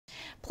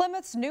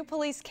Plymouth's new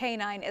police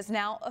K-9 is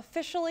now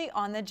officially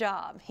on the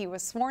job. He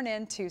was sworn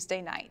in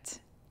Tuesday night.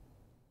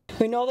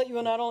 We know that you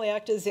will not only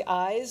act as the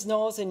eyes,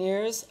 nose, and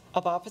ears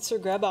of Officer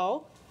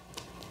Graubau,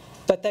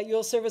 but that you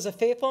will serve as a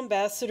faithful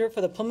ambassador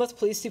for the Plymouth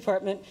Police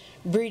Department,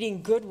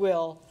 breeding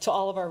goodwill to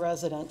all of our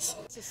residents.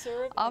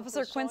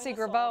 Officer Quincy,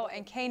 Graubau,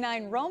 and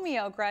K-9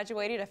 Romeo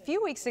graduated a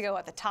few weeks ago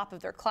at the top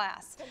of their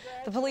class.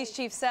 The police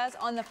chief says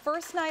on the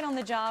first night on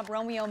the job,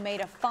 Romeo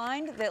made a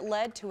find that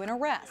led to an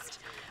arrest.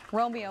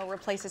 Romeo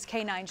replaces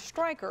K-9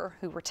 striker,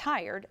 who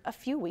retired a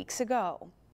few weeks ago.